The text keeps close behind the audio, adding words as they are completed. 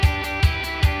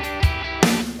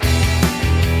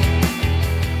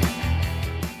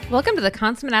Welcome to the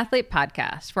Consummate Athlete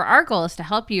Podcast, where our goal is to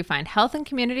help you find health and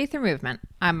community through movement.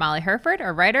 I'm Molly Herford,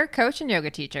 a writer, coach, and yoga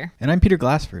teacher. And I'm Peter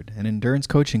Glassford, an endurance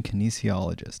coach and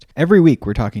kinesiologist. Every week,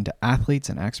 we're talking to athletes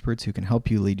and experts who can help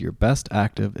you lead your best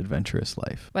active, adventurous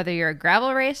life. Whether you're a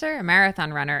gravel racer, a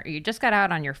marathon runner, or you just got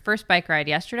out on your first bike ride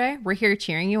yesterday, we're here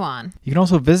cheering you on. You can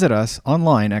also visit us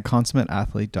online at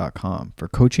consummateathlete.com for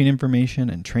coaching information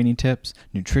and training tips,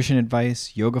 nutrition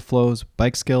advice, yoga flows,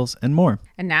 bike skills, and more.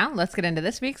 And now, let's get into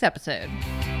this week's episode.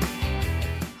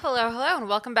 Hello, and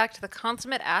welcome back to the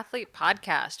Consummate Athlete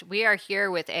Podcast. We are here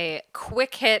with a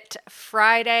quick hit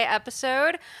Friday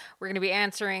episode. We're going to be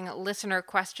answering listener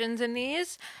questions in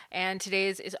these, and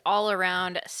today's is all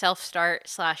around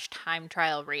self-start/time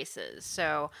trial races.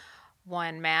 So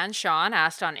one man, Sean,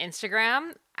 asked on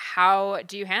Instagram, how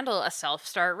do you handle a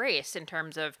self-start race in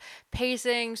terms of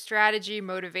pacing, strategy,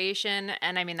 motivation?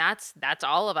 And I mean, that's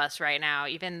all of us right now.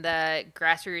 Even the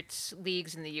grassroots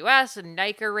leagues in the US and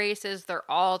NICA races, they're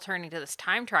all turning to this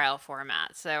time trial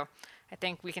format. So I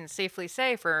think we can safely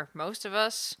say for most of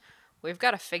us, we've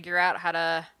got to figure out how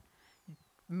to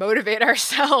motivate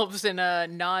ourselves in a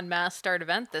non-mass start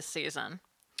event this season.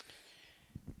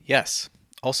 Yes.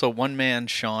 Also, one man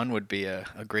Sean would be a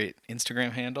great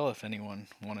Instagram handle if anyone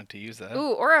wanted to use that.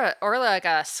 Ooh, or like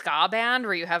a ska band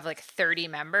where you have like 30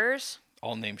 members.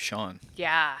 All named Sean.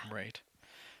 Yeah. Right.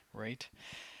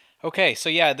 Okay, so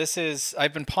yeah,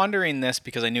 I've been pondering this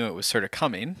because I knew it was sort of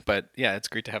coming, but yeah, it's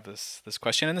great to have this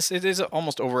question. And it is an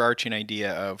almost overarching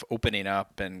idea of opening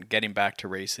up and getting back to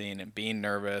racing and being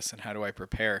nervous and how do I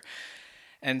prepare.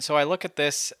 And so I look at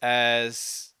this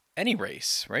as any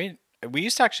race, right? We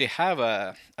used to actually have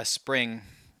a spring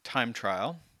time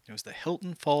trial. It was the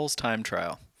Hilton Falls time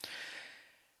trial.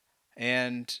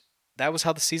 And that was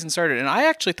how the season started. And I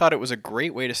actually thought it was a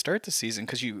great way to start the season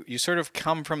because you sort of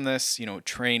come from this,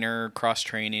 trainer,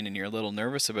 cross-training, and you're a little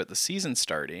nervous about the season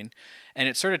starting. And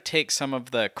it sort of takes some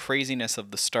of the craziness of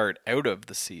the start out of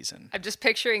the season. I'm just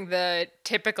picturing the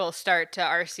typical start to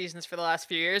our seasons for the last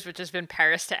few years, which has been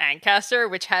Paris to Ancaster,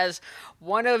 which has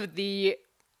one of the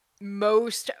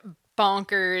most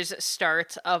bonkers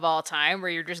starts of all time,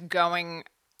 where you're just going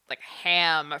like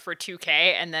ham for 2K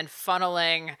and then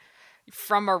funneling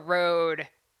from a road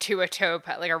to a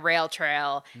like a rail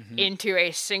trail into a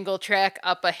single track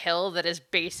up a hill that is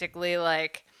basically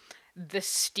like the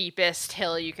steepest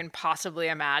hill you can possibly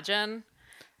imagine.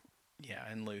 Yeah,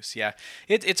 and loose. Yeah,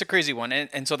 it's a crazy one.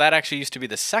 And so that actually used to be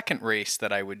the second race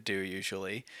that I would do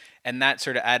usually. And that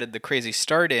sort of added the crazy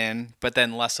start in, but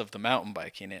then less of the mountain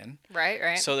biking in.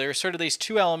 Right. So there were sort of these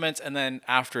two elements. And then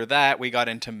after that, we got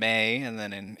into May. And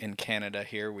then in Canada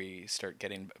here, we start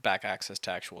getting back access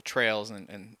to actual trails.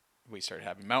 And we started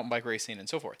having mountain bike racing and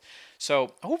so forth.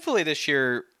 So hopefully this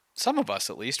year, some of us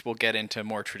at least will get into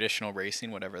more traditional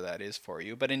racing, whatever that is for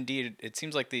you. But indeed, it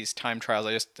seems like these time trials,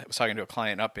 I just was talking to a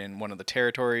client up in one of the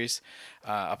territories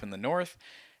up in the north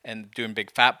and doing big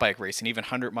fat bike racing, even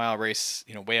 100-mile race,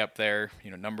 way up there,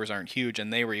 numbers aren't huge.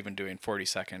 And they were even doing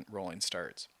 40-second rolling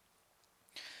starts.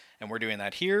 And we're doing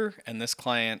that here. And this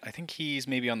client, I think he's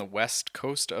maybe on the west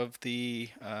coast of the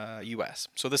U.S.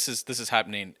 So this is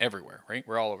happening everywhere, right?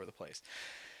 We're all over the place.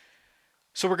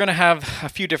 So we're going to have a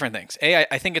few different things.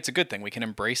 I think it's a good thing. We can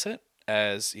embrace it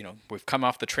as, we've come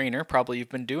off the trainer. Probably you've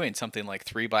been doing something like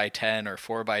 3x10 or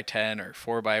 4x10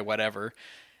 or 4x whatever.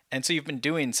 And so you've been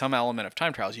doing some element of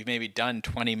time trials. You've maybe done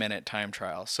 20-minute time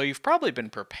trials. So you've probably been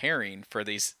preparing for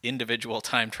these individual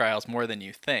time trials more than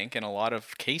you think in a lot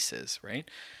of cases,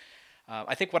 right?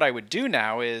 I think what I would do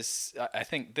now is, I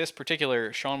think this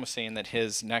particular, Sean was saying that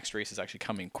his next race is actually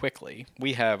coming quickly.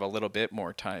 We have a little bit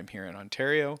more time here in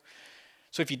Ontario.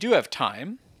 So if you do have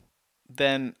time,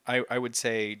 then I would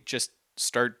say just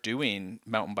start doing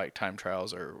mountain bike time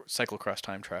trials or cyclocross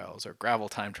time trials or gravel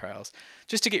time trials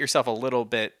just to get yourself a little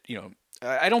bit,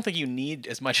 I don't think you need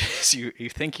as much as you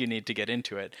think you need to get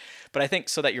into it. But I think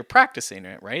so that you're practicing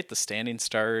it, right? The standing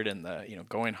start and the,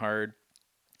 going hard.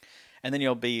 And then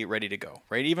you'll be ready to go,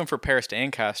 right? Even for Paris to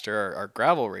Ancaster, our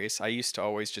gravel race, I used to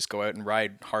always just go out and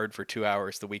ride hard for 2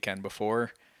 hours the weekend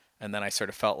before. And then I sort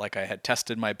of felt like I had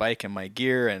tested my bike and my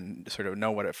gear and sort of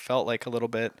know what it felt like a little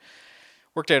bit.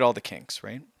 Worked out all the kinks,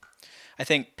 right? I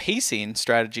think pacing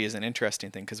strategy is an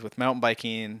interesting thing because with mountain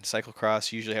biking,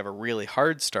 cyclocross, you usually have a really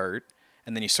hard start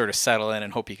and then you sort of settle in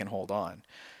and hope you can hold on.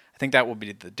 I think that will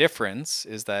be the difference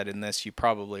is that in this, you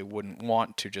probably wouldn't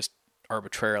want to just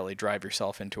arbitrarily drive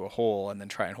yourself into a hole and then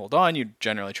try and hold on. You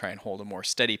generally try and hold a more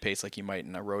steady pace like you might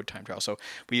in a road time trial. So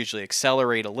we usually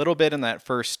accelerate a little bit in that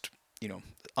first,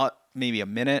 maybe a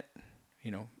minute,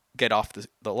 get off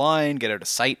the line, get out of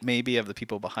sight maybe of the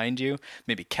people behind you,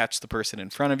 maybe catch the person in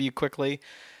front of you quickly.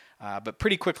 But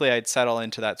pretty quickly, I'd settle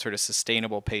into that sort of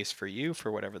sustainable pace for you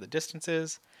for whatever the distance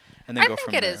is, and then I go think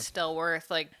from it there. is still worth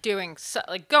like doing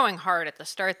like going hard at the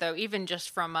start though, even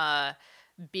just from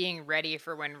being ready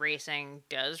for when racing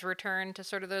does return to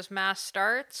sort of those mass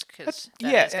starts. Because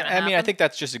I mean, I think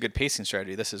that's just a good pacing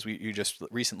strategy. You just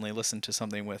recently listened to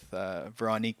something with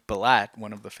Veronique Balat,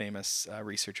 one of the famous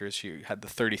researchers. She had the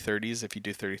 30-30s. If you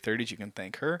do 30-30s, you can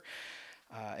thank her.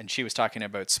 And she was talking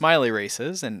about smiley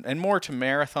races and more to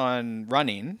marathon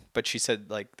running, but she said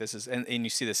like this is, and you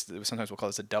see this, sometimes we'll call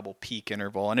this a double peak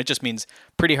interval, and it just means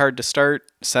pretty hard to start,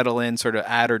 settle in sort of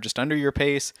at or just under your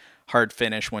pace, hard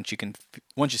finish once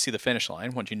you see the finish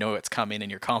line, once you know it's coming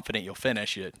and you're confident you'll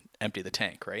finish, you empty the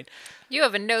tank, right? You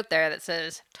have a note there that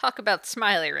says, talk about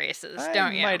smiley races,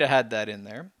 don't you? I might have had that in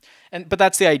there. But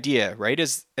that's the idea, right?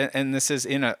 And this is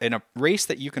in a race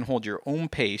that you can hold your own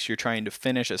pace. You're trying to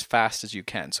finish as fast as you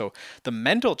can. So the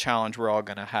mental challenge we're all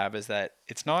going to have is that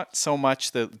it's not so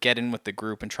much the get in with the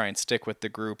group and try and stick with the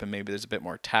group, and maybe there's a bit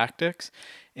more tactics.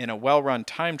 In a well-run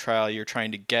time trial, you're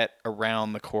trying to get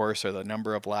around the course or the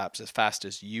number of laps as fast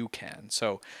as you can.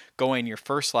 So going your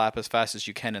first lap as fast as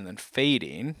you can and then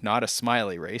fading, not a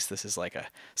smiley race. This is like a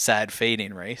sad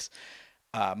fading race.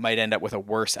 Might end up with a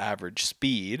worse average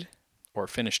speed or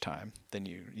finish time than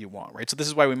you want, right? So this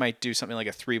is why we might do something like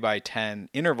a 3x10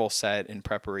 interval set in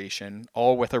preparation,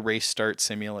 all with a race start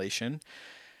simulation.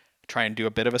 Try and do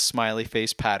a bit of a smiley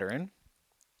face pattern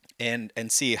and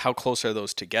see how close are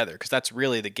those together, because that's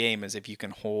really the game, is if you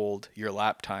can hold your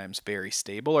lap times very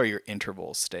stable or your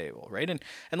intervals stable, right? And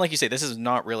like you say, this is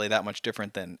not really that much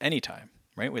different than any time,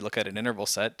 right? We look at an interval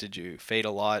set. Did you fade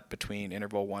a lot between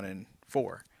interval 1 and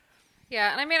 4?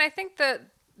 Yeah, and I mean, I think that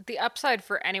the upside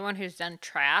for anyone who's done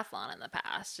triathlon in the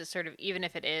past is sort of, even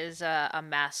if it is a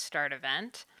mass start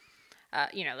event,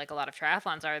 like a lot of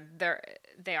triathlons are,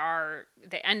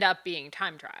 they end up being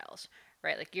time trials,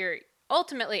 right? Like you're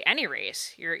ultimately any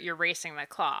race, you're racing the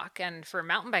clock, and for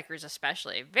mountain bikers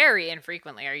especially, very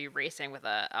infrequently are you racing with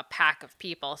a pack of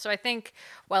people. So I think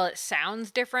while it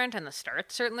sounds different and the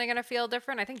start's certainly going to feel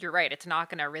different, I think you're right. It's not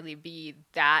going to really be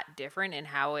that different in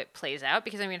how it plays out,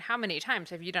 because I mean, how many times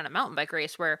have you done a mountain bike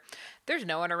race where there's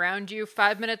no one around you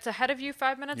 5 minutes ahead of you,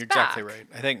 5 minutes back? You're exactly right.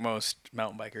 I think most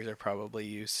mountain bikers are probably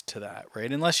used to that, right?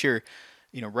 Unless you're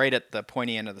right at the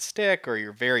pointy end of the stick, or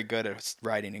you're very good at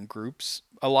riding in groups.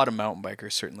 A lot of mountain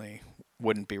bikers certainly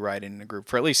wouldn't be riding in a group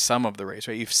for at least some of the race,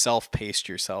 right? You've self-paced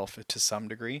yourself to some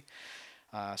degree.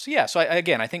 So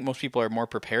I think most people are more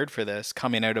prepared for this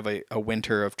coming out of a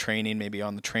winter of training, maybe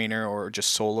on the trainer or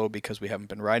just solo because we haven't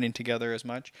been riding together as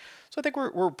much. So I think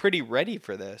we're pretty ready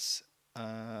for this.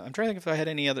 I'm trying to think if I had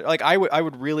any other, like I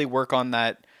would really work on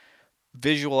that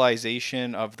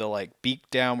visualization of the like beep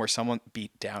down, where someone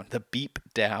beep down,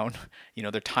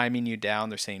 they're timing you down,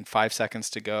 they're saying 5 seconds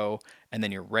to go, and then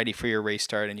you're ready for your race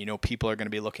start, and people are going to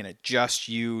be looking at just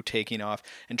you taking off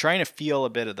and trying to feel a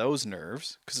bit of those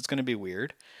nerves, because it's going to be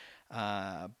weird,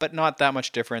 but not that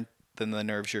much different than the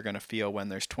nerves you're going to feel when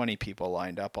there's 20 people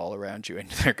lined up all around you and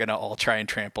they're going to all try and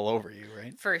trample over you,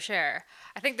 right? For sure.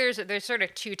 I think there's sort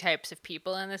of two types of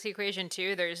people in this equation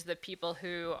too. There's the people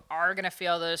who are going to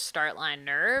feel those start line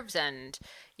nerves, and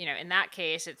in that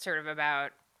case it's sort of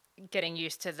about getting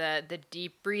used to the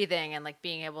deep breathing and like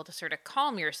being able to sort of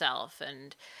calm yourself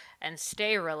and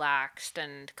stay relaxed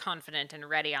and confident and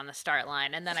ready on the start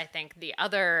line. And then I think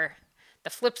the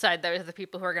flip side, though, is the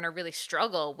people who are going to really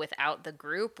struggle without the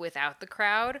group, without the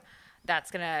crowd.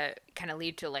 That's going to kind of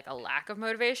lead to like a lack of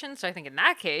motivation. So I think in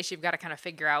that case, you've got to kind of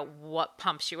figure out what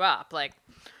pumps you up. Like,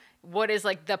 what is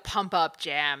like the pump up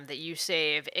jam that you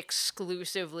save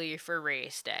exclusively for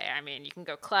race day? I mean, you can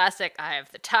go classic Eye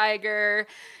of the Tiger,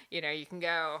 you can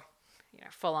go,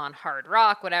 full on hard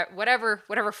rock,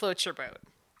 whatever floats your boat.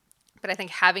 But I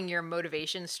think having your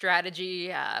motivation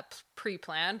strategy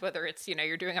pre-planned, whether it's,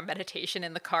 you're doing a meditation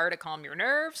in the car to calm your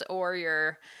nerves, or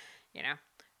you're,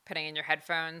 putting in your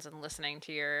headphones and listening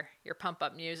to your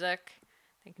pump-up music,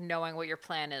 I think knowing what your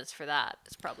plan is for that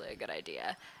is probably a good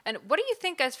idea. And what do you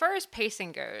think as far as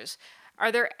pacing goes?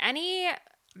 Are there any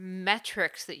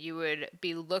metrics that you would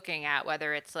be looking at,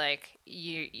 whether it's like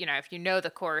if you know the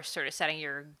course, sort of setting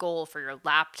your goal for your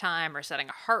lap time or setting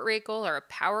a heart rate goal or a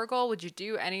power goal? Would you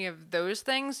do any of those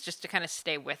things just to kind of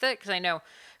stay with it? Because I know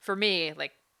for me,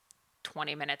 like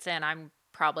 20 minutes in, I'm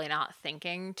probably not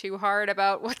thinking too hard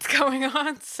about what's going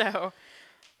on. So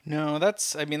no,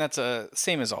 that's a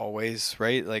same as always,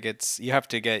 right? Like you have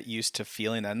to get used to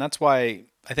feeling that. And that's why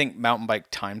I think mountain bike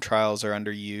time trials are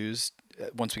underused.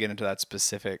 Once we get into that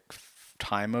specific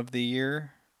time of the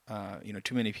year,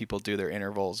 too many people do their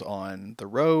intervals on the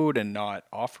road and not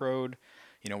off-road.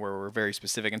 where we're very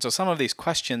specific. And so some of these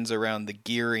questions around the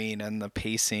gearing and the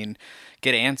pacing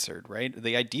get answered, right?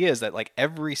 The idea is that like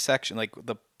every section, like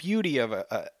the beauty of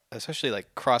especially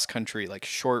like cross country, like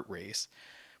short race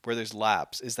where there's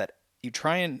laps, is that you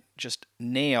try and just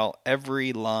nail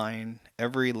every line,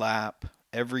 every lap,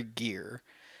 every gear.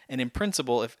 And in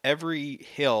principle, if every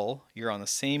hill you're on the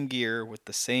same gear with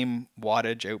the same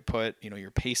wattage output,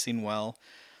 you're pacing well,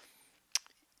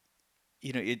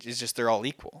 it's just they're all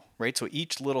equal, right? So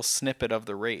each little snippet of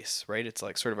the race, right, it's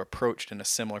like sort of approached in a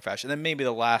similar fashion. Then maybe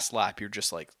the last lap you're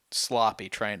just like sloppy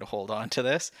trying to hold on to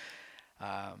this.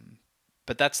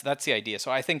 But that's the idea. So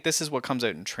I think this is what comes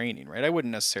out in training, right? I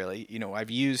wouldn't necessarily,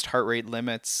 I've used heart rate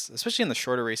limits, especially in the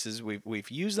shorter races. We've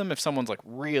used them if someone's like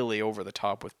really over the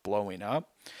top with blowing up.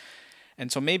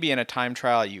 And so maybe in a time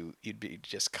trial you'd be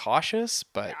just cautious,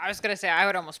 but I was going to say I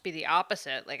would almost be the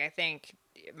opposite. Like I think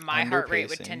my heart rate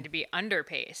would tend to be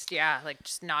underpaced. Yeah, like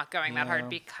just not going that hard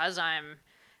because I'm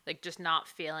like just not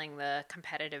feeling the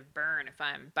competitive burn if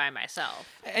I'm by myself.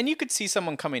 And you could see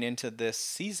someone coming into this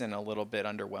season a little bit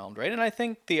underwhelmed, right? And I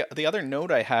think the other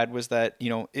note I had was that,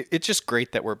 it's just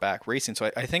great that we're back racing.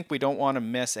 So I think we don't want to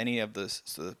miss any of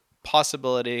the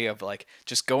possibility of like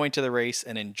just going to the race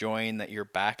and enjoying that you're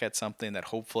back at something that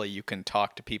hopefully you can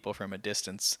talk to people from a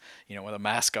distance, with a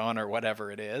mask on or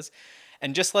whatever it is,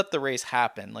 and just let the race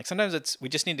happen. Like sometimes we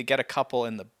just need to get a couple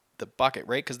in the bucket,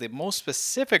 right? Because the most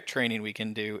specific training we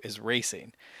can do is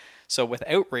racing. So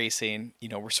without racing,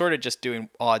 we're sort of just doing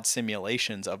odd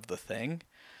simulations of the thing.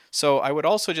 So I would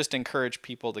also just encourage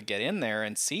people to get in there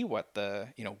and see what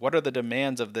what are the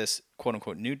demands of this quote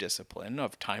unquote new discipline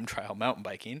of time trial mountain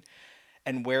biking,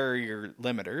 and where are your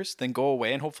limiters. Then go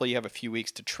away and hopefully you have a few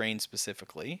weeks to train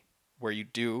specifically where you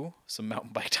do some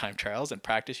mountain bike time trials and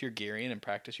practice your gearing and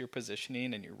practice your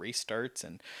positioning and your race starts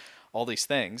and all these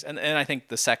things. And I think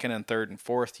the second and third and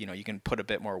fourth, you can put a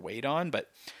bit more weight on,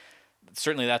 but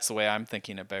certainly that's the way I'm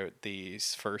thinking about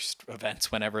these first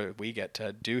events whenever we get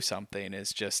to do something,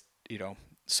 is just,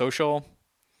 social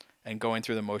and going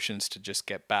through the motions to just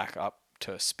get back up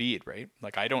to speed, right?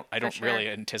 Like I don't really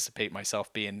anticipate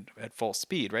myself being at full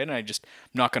speed, right? And I'm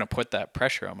not going to put that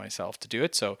pressure on myself to do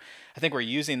it. So I think we're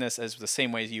using this as the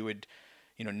same ways you would,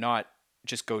 not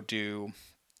just go do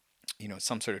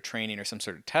some sort of training or some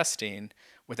sort of testing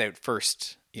without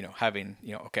first, having,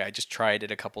 okay, I just tried it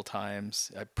a couple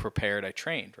times, I prepared, I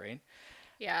trained, right?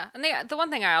 Yeah. And the one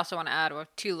thing I also want to add,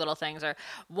 with two little things, are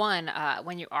one,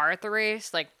 when you are at the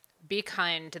race, like be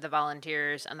kind to the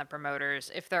volunteers and the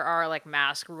promoters. If there are like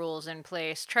mask rules in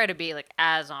place, try to be like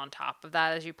as on top of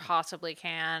that as you possibly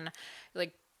can.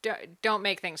 Like don't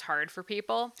make things hard for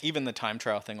people. Even the time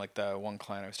trial thing, like the one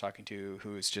client I was talking to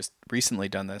who's just recently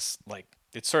done this, like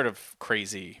it's sort of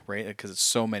crazy, right? Because it's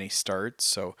so many starts.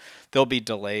 So there'll be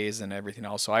delays and everything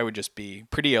else. So I would just be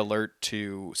pretty alert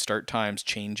to start times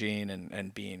changing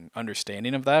and being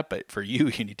understanding of that. But for you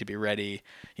need to be ready,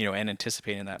 and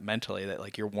anticipating that mentally, that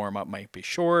like your warm up might be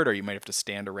short, or you might have to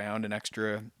stand around an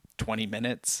extra 20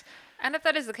 minutes. And if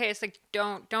that is the case, like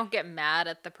don't get mad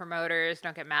at the promoters,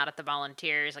 don't get mad at the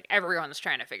volunteers. Like everyone's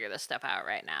trying to figure this stuff out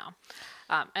right now.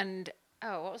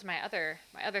 What was my other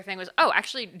thing was,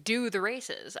 actually do the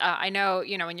races. I know,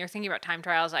 when you're thinking about time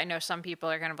trials, I know some people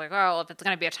are kind of like, oh, if it's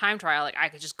going to be a time trial, like I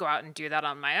could just go out and do that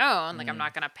on my own. Like I'm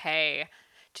not going to pay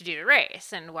to do the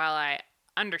race. And while I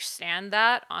understand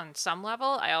that on some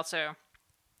level, I also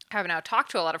have now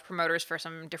talked to a lot of promoters for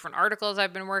some different articles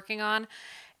I've been working on,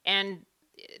 and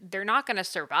they're not going to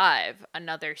survive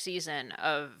another season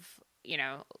of,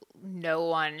 no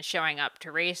one showing up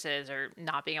to races or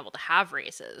not being able to have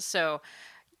races. So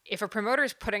if a promoter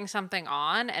is putting something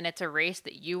on and it's a race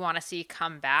that you want to see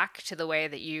come back to the way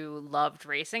that you loved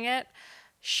racing it,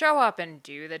 show up and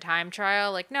do the time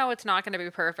trial. Like, no, it's not going to be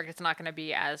perfect. It's not going to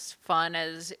be as fun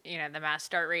as, the mass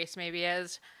start race maybe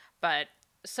is, but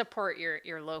support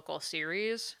your local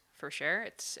series. For sure.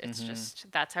 It's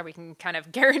just, that's how we can kind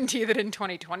of guarantee that in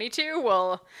 2022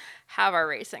 we'll have our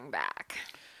racing back.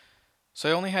 So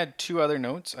I only had two other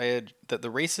notes. I had that the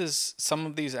races, some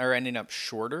of these are ending up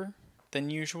shorter than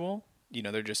usual.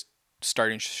 They're just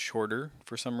starting shorter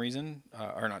for some reason,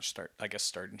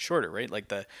 starting shorter, right?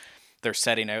 Like they're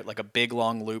setting out like a big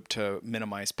long loop to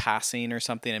minimize passing or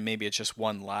something, and maybe it's just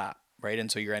one lap, right?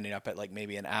 And so you're ending up at like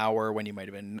maybe an hour when you might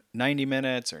have been 90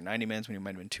 minutes, or 90 minutes when you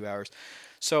might have been 2 hours.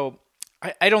 So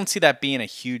I don't see that being a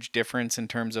huge difference in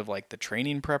terms of like the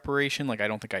training preparation. Like I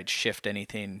don't think I'd shift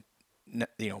anything,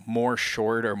 more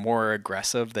short or more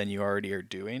aggressive than you already are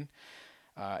doing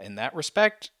in that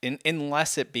respect,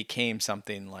 unless it became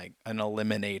something like an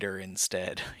eliminator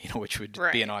instead, which would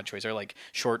be an odd choice, or like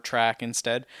short track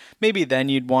instead. Maybe then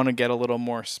you'd want to get a little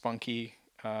more spunky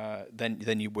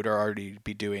than you would already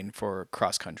be doing for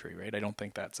cross country, right? I don't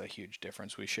think that's a huge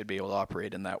difference. We should be able to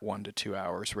operate in that 1 to 2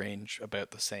 hours range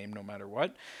about the same no matter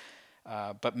what,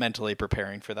 but mentally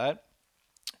preparing for that.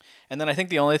 And then I think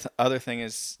the only other thing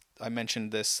is, I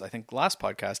mentioned this, I think last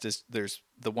podcast, is there's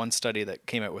the one study that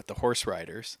came out with the horse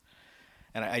riders.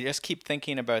 And I just keep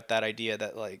thinking about that idea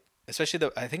that, like, especially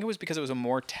I think it was because it was a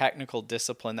more technical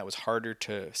discipline that was harder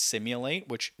to simulate,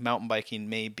 which mountain biking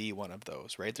may be one of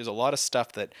those, right? There's a lot of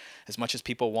stuff that, as much as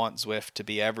people want Zwift to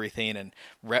be everything, and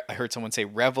I heard someone say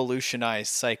revolutionize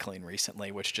cycling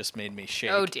recently, which just made me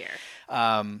shake. Oh dear.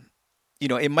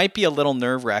 It might be a little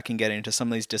nerve-wracking getting into some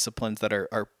of these disciplines that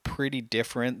are pretty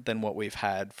different than what we've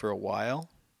had for a while.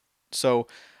 So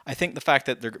I think the fact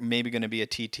that they're maybe going to be a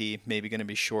TT, maybe going to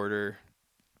be shorter,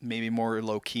 maybe more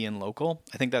low-key and local,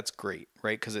 I think that's great,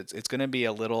 right? Because it's going to be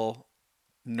a little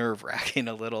nerve-wracking,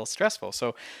 a little stressful.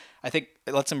 So I think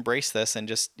let's embrace this and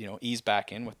just, ease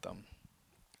back in with them.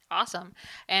 Awesome.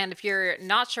 And if you're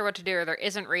not sure what to do or there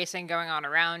isn't racing going on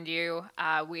around you,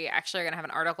 we actually are going to have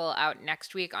an article out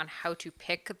next week on how to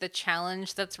pick the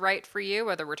challenge that's right for you,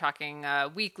 whether we're talking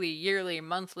weekly, yearly,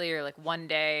 monthly, or like one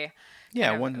day.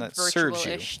 Yeah, one that serves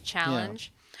you.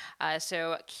 Challenge. Yeah.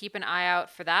 So keep an eye out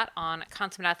for that on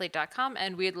consummateathlete.com.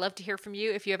 And we'd love to hear from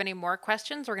you if you have any more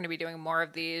questions. We're going to be doing more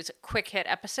of these quick hit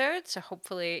episodes, so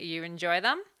hopefully you enjoy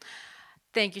them.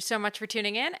 Thank you so much for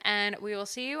tuning in, and we will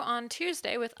see you on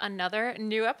Tuesday with another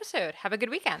new episode. Have a good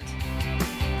weekend.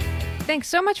 Thanks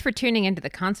so much for tuning into the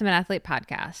Consummate Athlete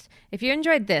podcast. If you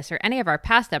enjoyed this or any of our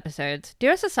past episodes, do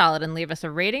us a solid and leave us a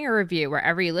rating or review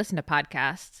wherever you listen to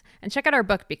podcasts, and check out our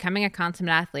book, Becoming a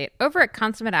Consummate Athlete, over at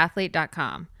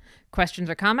consummateathlete.com. Questions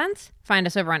or comments? Find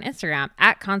us over on Instagram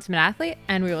 @consummateathlete,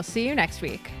 and we will see you next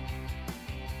week.